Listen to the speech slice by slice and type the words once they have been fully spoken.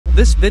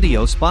This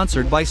video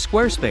sponsored by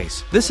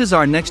Squarespace. This is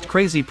our next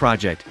crazy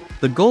project,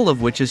 the goal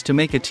of which is to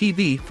make a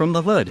TV from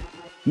the hood.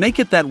 Make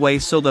it that way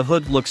so the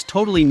hood looks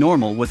totally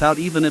normal without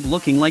even it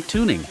looking like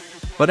tuning.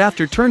 But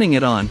after turning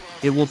it on,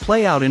 it will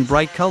play out in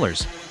bright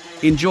colors.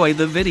 Enjoy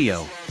the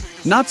video.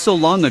 Not so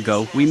long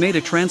ago, we made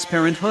a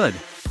transparent hood.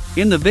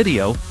 In the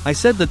video, I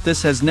said that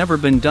this has never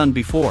been done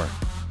before.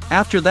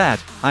 After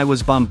that, I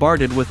was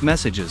bombarded with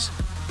messages.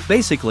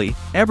 Basically,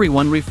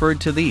 everyone referred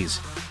to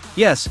these.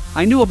 Yes,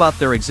 I knew about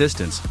their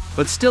existence,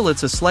 but still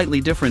it's a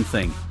slightly different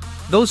thing.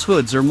 Those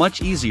hoods are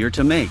much easier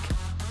to make.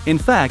 In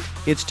fact,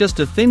 it's just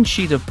a thin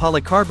sheet of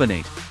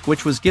polycarbonate,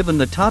 which was given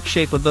the top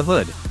shape of the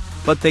hood.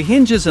 But the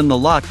hinges and the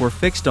lock were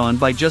fixed on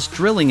by just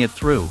drilling it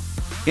through.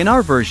 In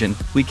our version,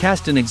 we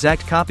cast an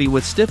exact copy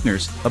with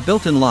stiffeners, a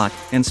built-in lock,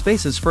 and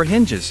spaces for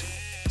hinges.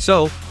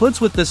 So,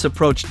 hoods with this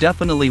approach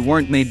definitely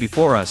weren't made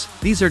before us.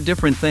 These are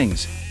different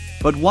things.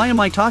 But why am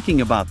I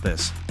talking about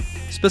this?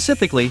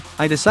 Specifically,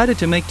 I decided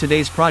to make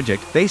today's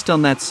project based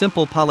on that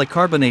simple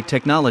polycarbonate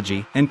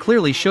technology and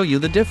clearly show you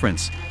the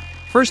difference.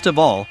 First of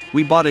all,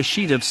 we bought a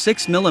sheet of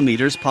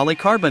 6mm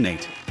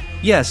polycarbonate.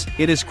 Yes,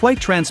 it is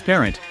quite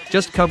transparent,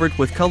 just covered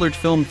with colored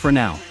film for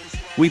now.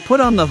 We put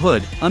on the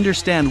hood,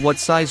 understand what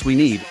size we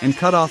need, and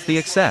cut off the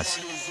excess.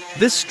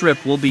 This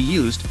strip will be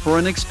used for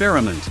an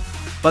experiment.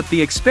 But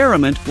the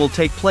experiment will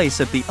take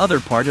place at the other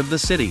part of the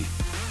city.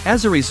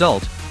 As a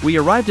result, we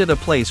arrived at a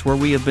place where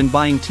we have been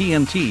buying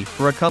TMT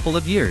for a couple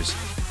of years.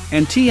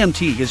 And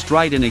TMT is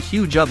dried in a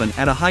huge oven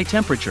at a high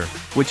temperature,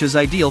 which is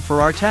ideal for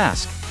our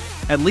task.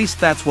 At least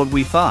that's what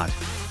we thought.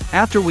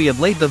 After we have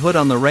laid the hood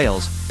on the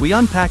rails, we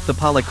unpack the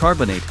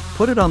polycarbonate,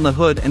 put it on the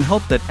hood and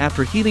hope that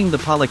after heating the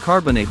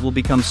polycarbonate will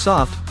become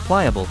soft,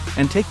 pliable,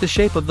 and take the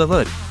shape of the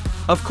hood.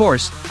 Of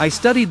course, I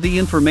studied the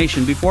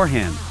information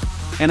beforehand.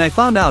 And I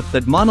found out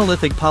that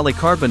monolithic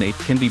polycarbonate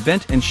can be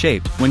bent and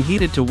shaped when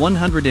heated to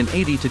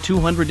 180 to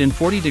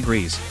 240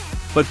 degrees.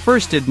 But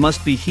first it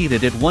must be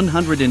heated at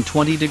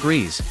 120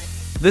 degrees.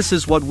 This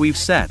is what we've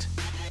set.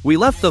 We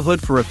left the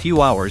hood for a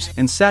few hours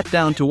and sat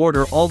down to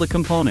order all the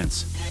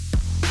components.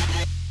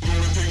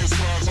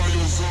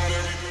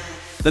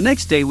 The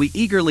next day we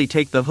eagerly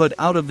take the hood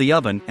out of the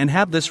oven and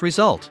have this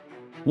result.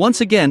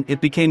 Once again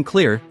it became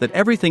clear that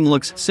everything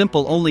looks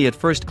simple only at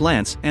first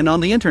glance and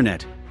on the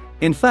internet.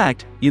 In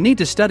fact, you need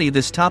to study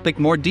this topic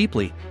more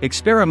deeply,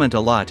 experiment a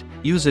lot,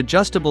 use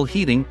adjustable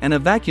heating and a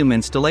vacuum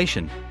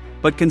installation.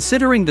 But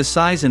considering the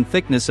size and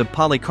thickness of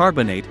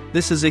polycarbonate,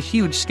 this is a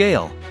huge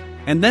scale.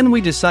 And then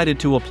we decided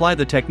to apply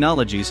the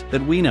technologies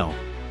that we know.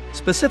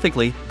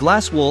 Specifically,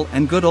 glass wool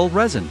and good old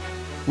resin.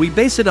 We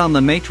base it on the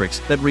matrix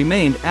that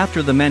remained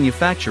after the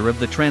manufacture of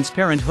the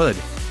transparent hood.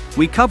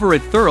 We cover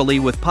it thoroughly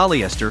with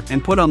polyester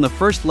and put on the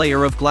first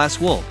layer of glass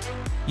wool.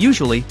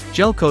 Usually,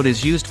 gel coat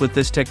is used with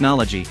this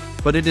technology,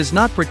 but it is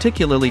not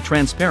particularly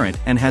transparent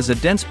and has a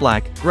dense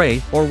black,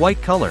 gray, or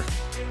white color.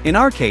 In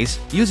our case,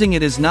 using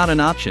it is not an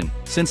option,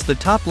 since the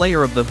top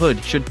layer of the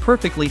hood should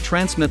perfectly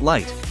transmit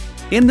light.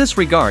 In this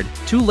regard,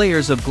 2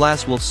 layers of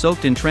glass wool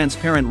soaked in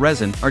transparent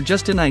resin are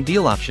just an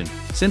ideal option,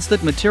 since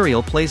that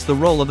material plays the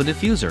role of a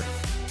diffuser.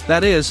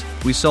 That is,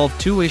 we solve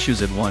 2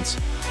 issues at once.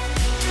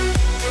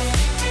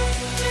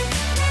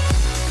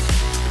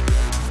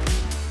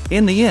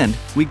 In the end,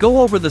 we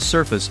go over the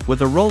surface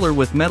with a roller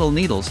with metal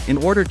needles in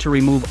order to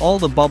remove all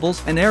the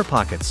bubbles and air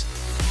pockets.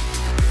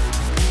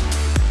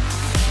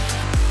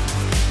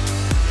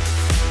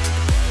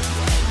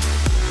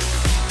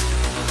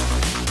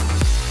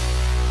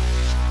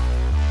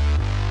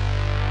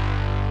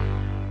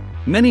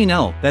 Many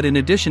know that in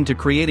addition to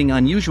creating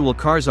unusual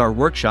cars, our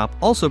workshop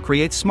also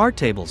creates smart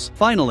tables.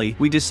 Finally,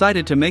 we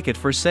decided to make it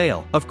for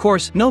sale. Of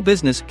course, no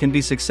business can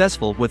be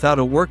successful without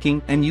a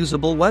working and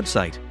usable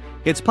website.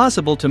 It's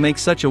possible to make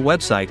such a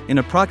website in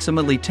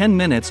approximately 10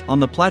 minutes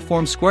on the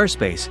platform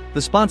Squarespace,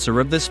 the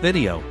sponsor of this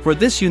video. For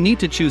this you need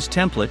to choose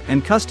template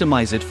and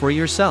customize it for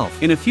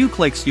yourself. In a few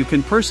clicks you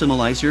can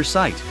personalize your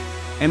site.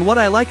 And what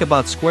I like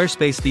about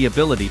Squarespace, the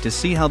ability to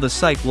see how the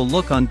site will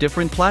look on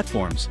different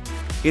platforms.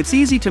 It's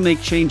easy to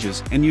make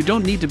changes and you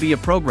don't need to be a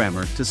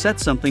programmer to set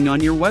something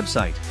on your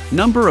website.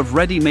 Number of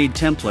ready-made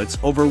templates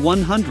over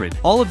 100.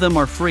 All of them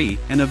are free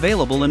and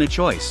available in a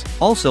choice.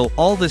 Also,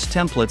 all these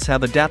templates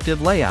have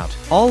adaptive layout.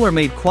 All are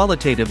made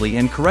qualitatively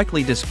and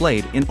correctly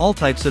displayed in all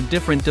types of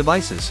different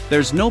devices.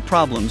 There's no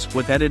problems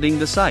with editing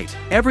the site.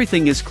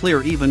 Everything is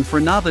clear even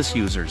for novice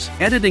users.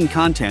 Editing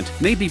content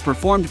may be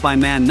performed by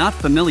man not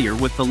familiar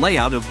with the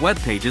layout of web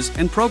pages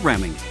and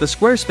programming. The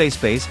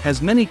Squarespace base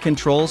has many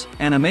controls,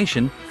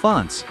 animation,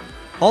 fonts.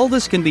 All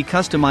this can be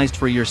customized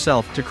for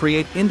yourself to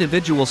create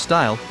individual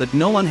style that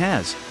no one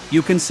has.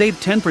 You can save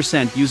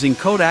 10% using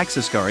code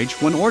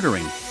AccessGarage when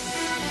ordering.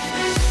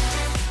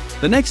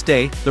 The next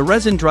day, the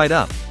resin dried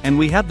up, and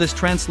we have this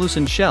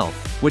translucent shell,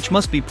 which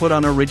must be put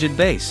on a rigid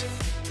base.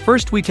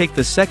 First we take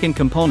the second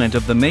component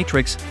of the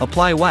matrix,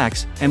 apply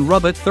wax, and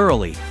rub it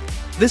thoroughly.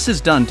 This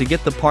is done to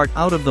get the part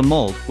out of the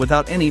mold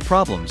without any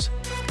problems.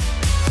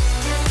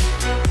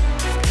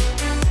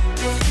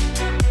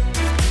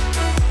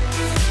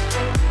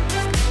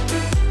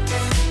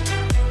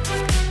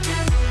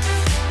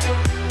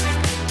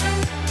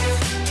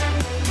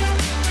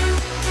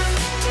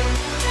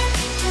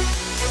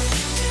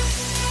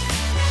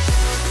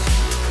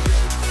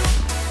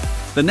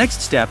 The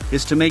next step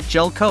is to make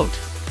gel coat.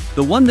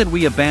 The one that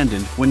we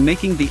abandoned when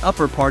making the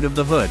upper part of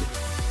the hood.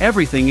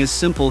 Everything is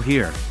simple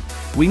here.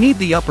 We need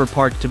the upper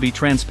part to be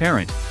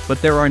transparent,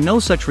 but there are no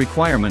such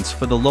requirements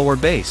for the lower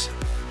base.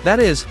 That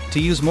is, to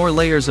use more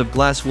layers of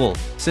glass wool,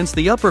 since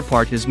the upper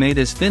part is made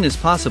as thin as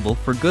possible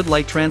for good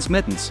light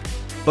transmittance.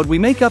 But we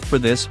make up for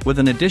this with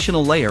an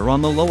additional layer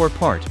on the lower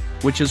part,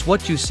 which is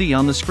what you see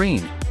on the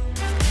screen.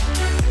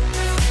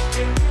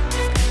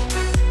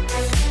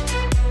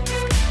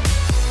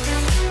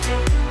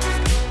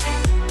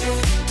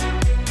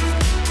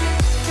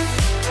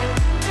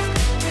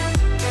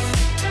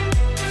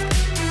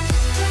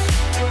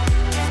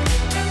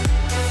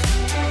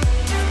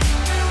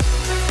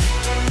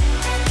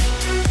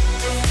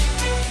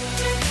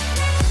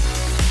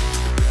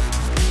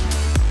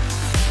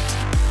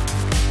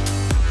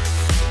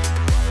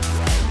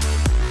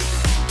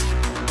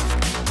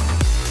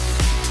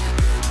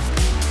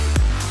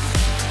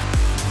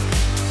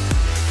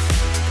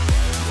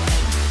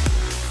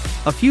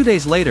 A few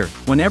days later,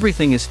 when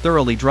everything is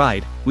thoroughly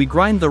dried, we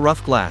grind the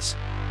rough glass.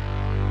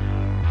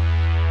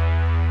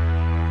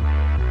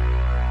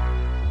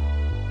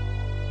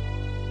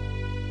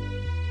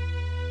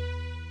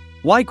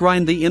 Why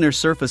grind the inner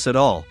surface at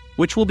all,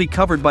 which will be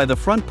covered by the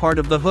front part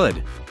of the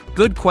hood?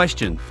 Good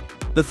question.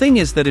 The thing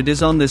is that it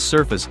is on this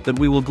surface that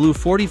we will glue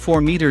 44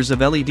 meters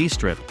of LED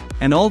strip,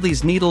 and all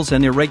these needles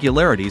and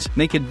irregularities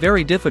make it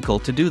very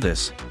difficult to do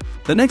this.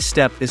 The next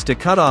step is to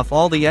cut off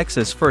all the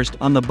excess first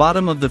on the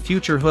bottom of the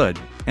future hood,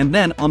 and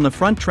then on the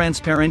front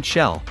transparent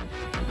shell.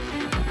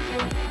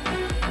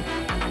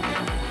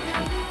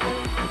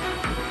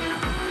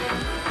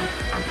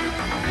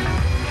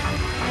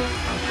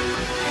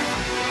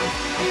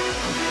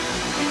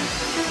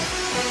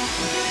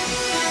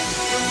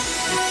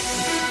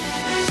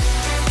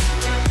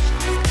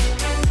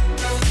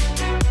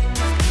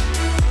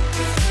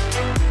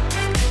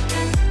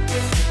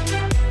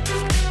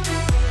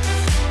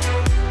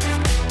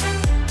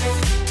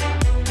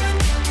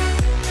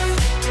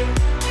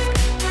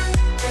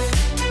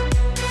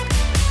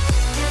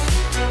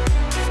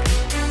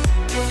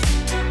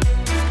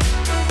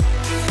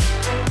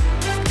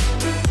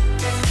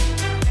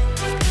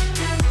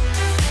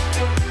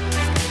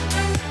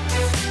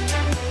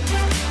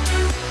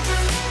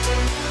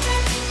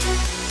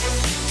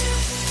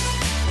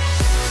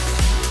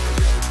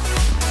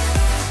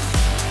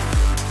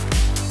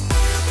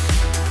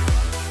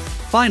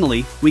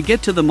 Finally, we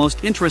get to the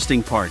most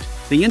interesting part,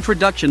 the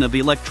introduction of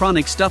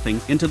electronic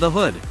stuffing into the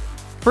hood.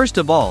 First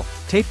of all,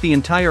 tape the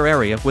entire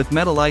area with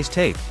metallized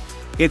tape.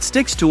 It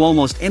sticks to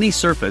almost any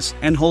surface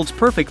and holds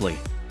perfectly.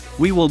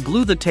 We will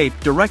glue the tape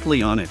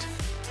directly on it.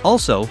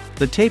 Also,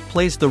 the tape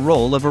plays the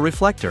role of a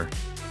reflector.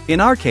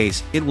 In our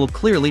case, it will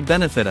clearly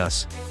benefit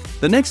us.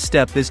 The next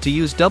step is to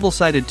use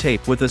double-sided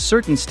tape with a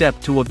certain step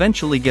to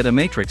eventually get a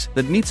matrix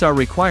that meets our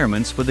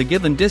requirements for the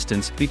given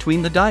distance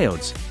between the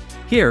diodes.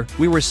 Here,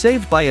 we were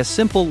saved by a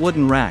simple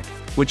wooden rack,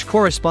 which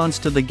corresponds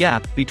to the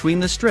gap between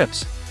the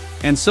strips.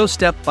 And so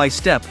step by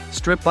step,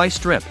 strip by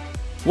strip.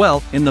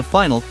 Well, in the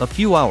final, a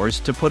few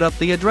hours to put up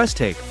the address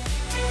tape.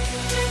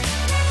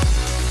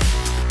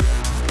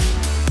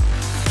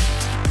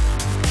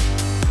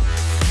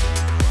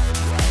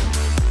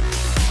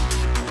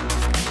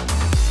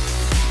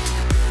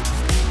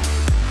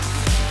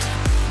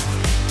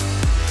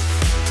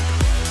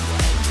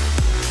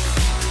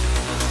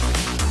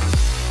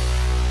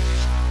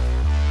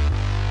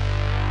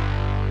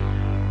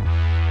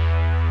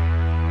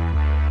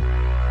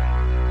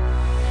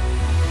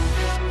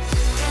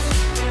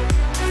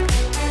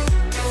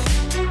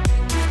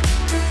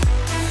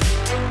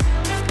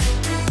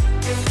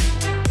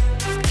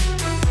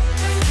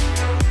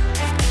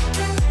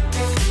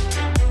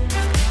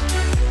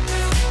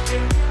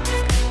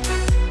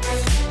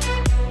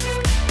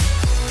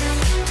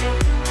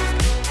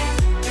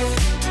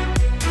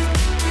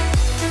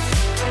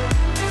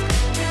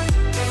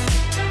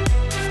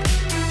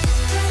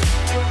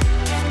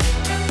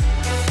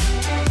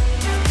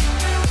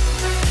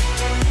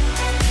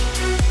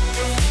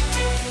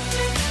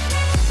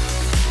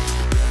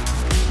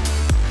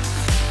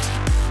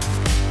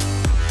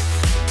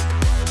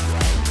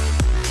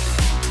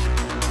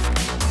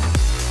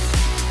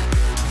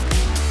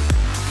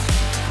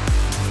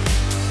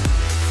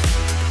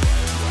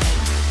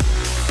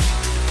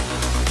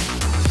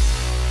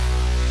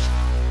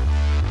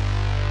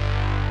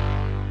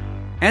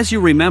 As you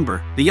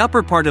remember, the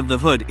upper part of the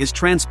hood is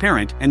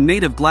transparent and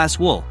made of glass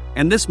wool,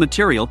 and this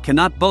material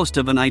cannot boast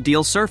of an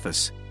ideal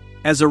surface.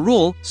 As a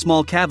rule,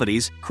 small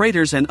cavities,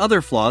 craters and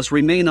other flaws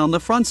remain on the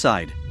front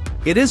side.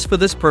 It is for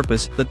this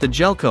purpose that the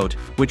gel coat,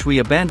 which we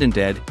abandoned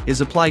dead,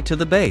 is applied to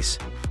the base.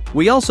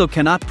 We also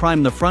cannot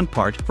prime the front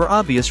part for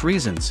obvious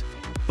reasons.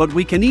 But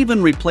we can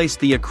even replace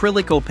the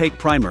acrylic opaque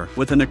primer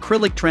with an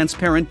acrylic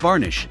transparent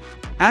varnish.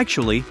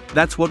 Actually,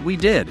 that's what we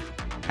did.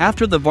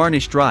 After the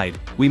varnish dried,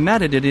 we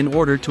matted it in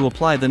order to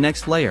apply the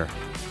next layer.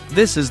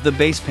 This is the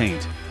base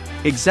paint.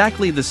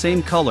 Exactly the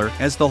same color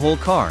as the whole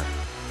car.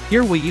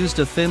 Here we used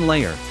a thin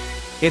layer.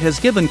 It has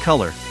given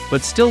color,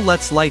 but still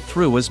lets light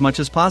through as much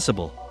as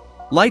possible.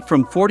 Light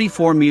from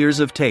 44 meters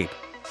of tape.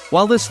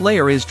 While this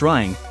layer is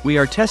drying, we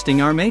are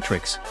testing our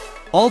matrix.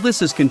 All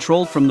this is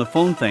controlled from the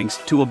phone thanks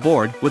to a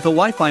board with a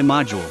Wi-Fi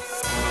module.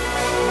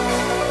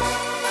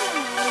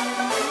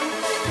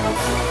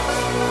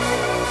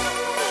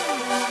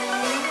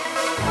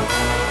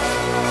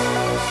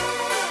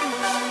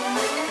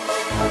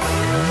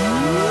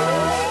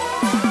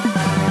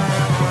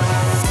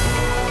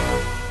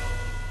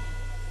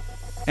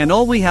 And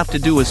all we have to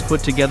do is put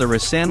together a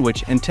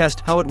sandwich and test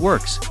how it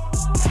works.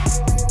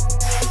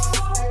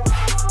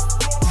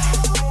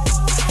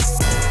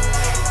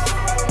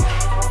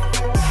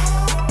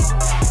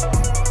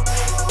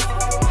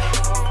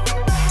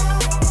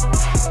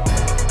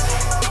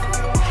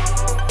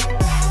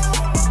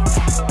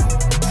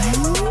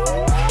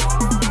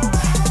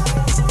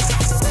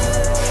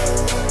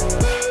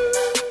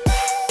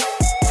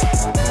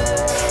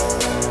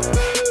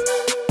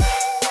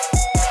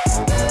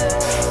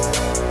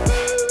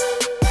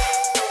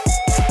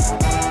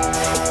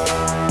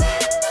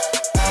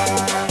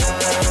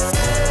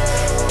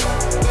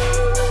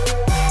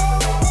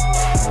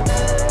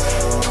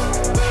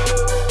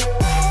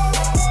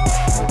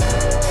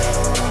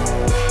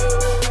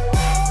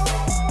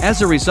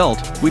 As a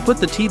result, we put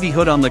the TV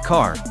hood on the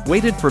car,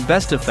 waited for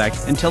best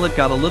effect until it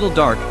got a little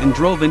dark and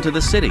drove into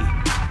the city.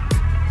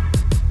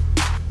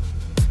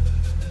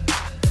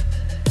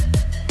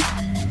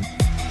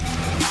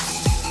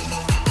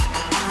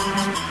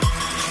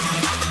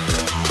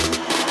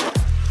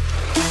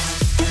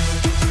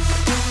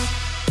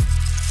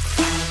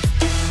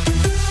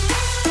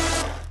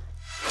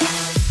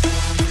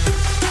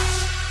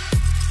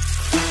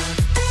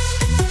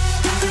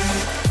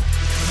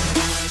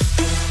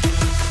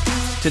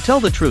 To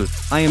tell the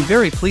truth, I am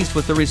very pleased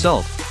with the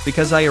result,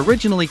 because I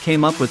originally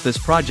came up with this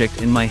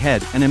project in my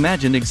head and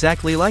imagined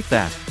exactly like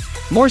that.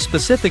 More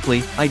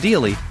specifically,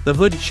 ideally, the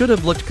hood should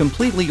have looked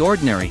completely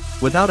ordinary,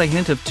 without a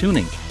hint of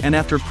tuning, and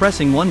after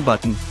pressing one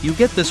button, you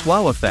get this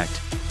wow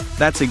effect.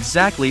 That's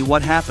exactly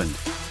what happened.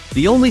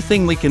 The only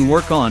thing we can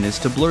work on is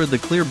to blur the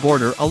clear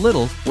border a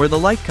little where the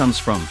light comes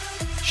from.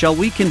 Shall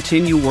we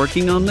continue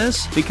working on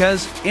this?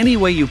 Because, any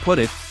way you put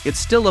it, it's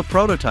still a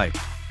prototype.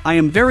 I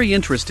am very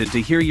interested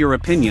to hear your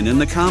opinion in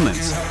the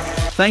comments.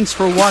 Thanks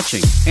for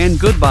watching, and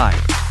goodbye.